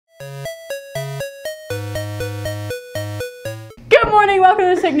morning, welcome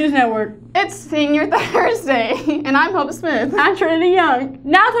to the Sick Newz Network. It's Senior Thursday, and I'm Hope Smith. I'm Trinity Young.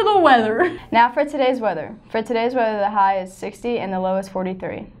 Now to the weather. Now for today's weather. For today's weather, the high is 60 and the low is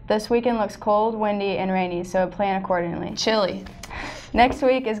 43. This weekend looks cold, windy, and rainy, so plan accordingly. Chilly. Next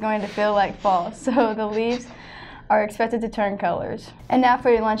week is going to feel like fall, so the leaves are expected to turn colors. And now for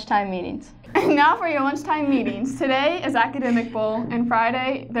your lunchtime meetings. And now for your lunchtime meetings. Today is Academic Bowl, and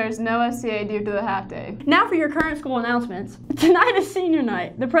Friday there's no SCA due to the half day. Now for your current school announcements. Tonight is senior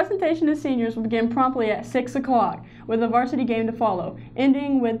night. The presentation to seniors will begin promptly at 6 o'clock with a varsity game to follow,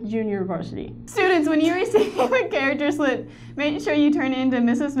 ending with junior varsity. Students, when you receive a character slip, make sure you turn it into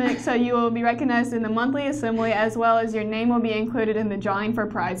Mrs. Mix so you will be recognized in the monthly assembly, as well as your name will be included in the drawing for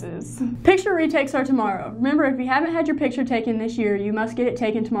prizes. Picture retakes are tomorrow. Remember, if you haven't had your picture taken this year, you must get it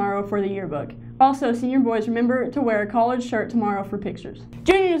taken tomorrow for the yearbook. Also, senior boys, remember to wear a collared shirt tomorrow for pictures.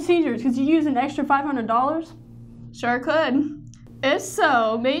 Juniors and seniors, could you use an extra $500? Sure could. If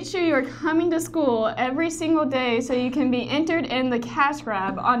so, make sure you are coming to school every single day so you can be entered in the cash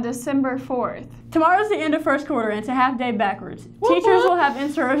grab on December 4th. Tomorrow's the end of first quarter and it's a half day backwards. Teachers will have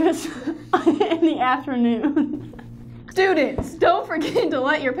in-service in the afternoon. Students, don't forget to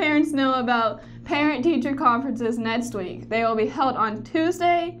let your parents know about parent-teacher conferences next week. They will be held on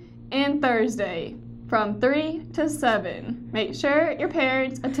Tuesday and Thursday from 3 to 7. Make sure your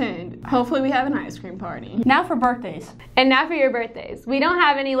parents attend. Hopefully we have an ice cream party. Now for birthdays. And now for your birthdays. We don't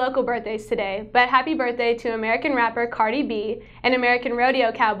have any local birthdays today, but happy birthday to American rapper Cardi B and American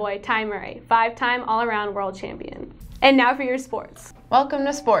rodeo cowboy Ty Murray, 5-time all-around world champion. And now for your sports. Welcome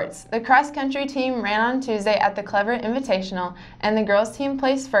to sports. The cross-country team ran on Tuesday at the Clever Invitational, and the girls team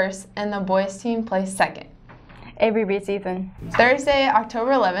placed first and the boys team placed second. Avery beats Ethan. Thursday,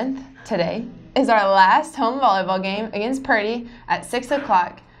 October 11th, today, is our last home volleyball game against Purdy at 6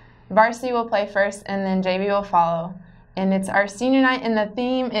 o'clock. Varsity will play first and then JV will follow. And it's our senior night and the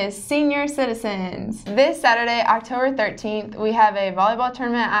theme is Senior Citizens. This Saturday, October 13th, we have a volleyball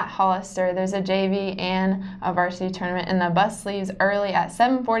tournament at Hollister. There's a JV and a varsity tournament and the bus leaves early at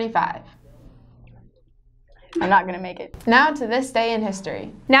 7:45. I'm not going to make it. Now to this day in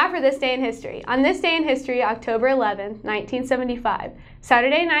history. Now for this day in history. On this day in history, October 11th, 1975,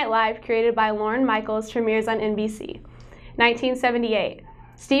 Saturday Night Live, created by Lorne Michaels, premieres on NBC. 1978,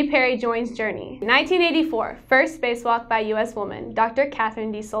 Steve Perry joins Journey. 1984, first spacewalk by U.S. woman, Dr.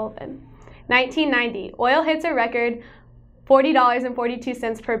 Catherine D. Sullivan. 1990, oil hits a record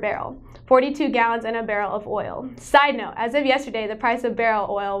 $40.42 per barrel, 42 gallons in a barrel of oil. Side note, as of yesterday, the price of barrel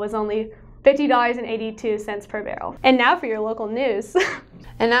oil was only $50.82 per barrel. And now for your local news.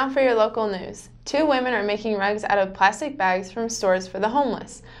 And now for your local news. 2 women are making rugs out of plastic bags from stores for the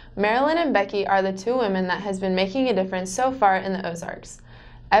homeless. Marilyn and Becky are the 2 women that has been making a difference so far in the Ozarks.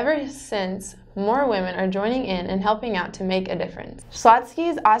 Ever since, more women are joining in and helping out to make a difference.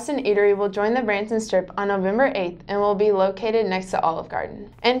 Schlotsky's Austin Eatery will join the Branson Strip on November 8th and will be located next to Olive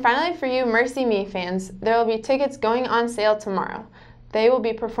Garden. And finally, for you Mercy Me fans, there will be tickets going on sale tomorrow. They will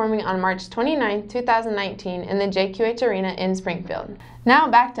be performing on March 29, 2019 in the JQH Arena in Springfield. Now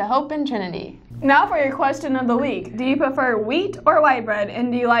back to Hope and Trinity. Now for your question of the week. Do you prefer wheat or white bread,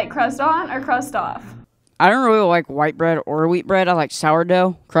 and do you like crust on or crust off? I don't really like white bread or wheat bread. I like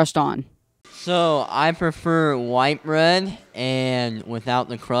sourdough, crust on. So I prefer white bread and without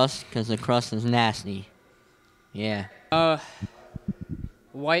the crust because the crust is nasty. Yeah.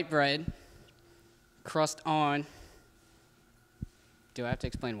 White bread, crust on. Do I have to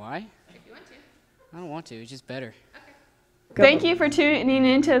explain why? If you want to. I don't want to. It's just better. Okay. Thank you for tuning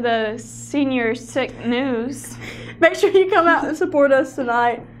into the Senior Sick Newz. Make sure you come out and support us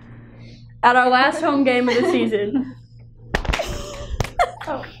tonight at our last home game of the season.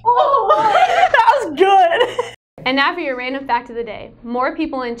 That was good. And now for your random fact of the day. More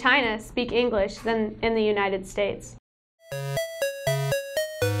people in China speak English than in the United States.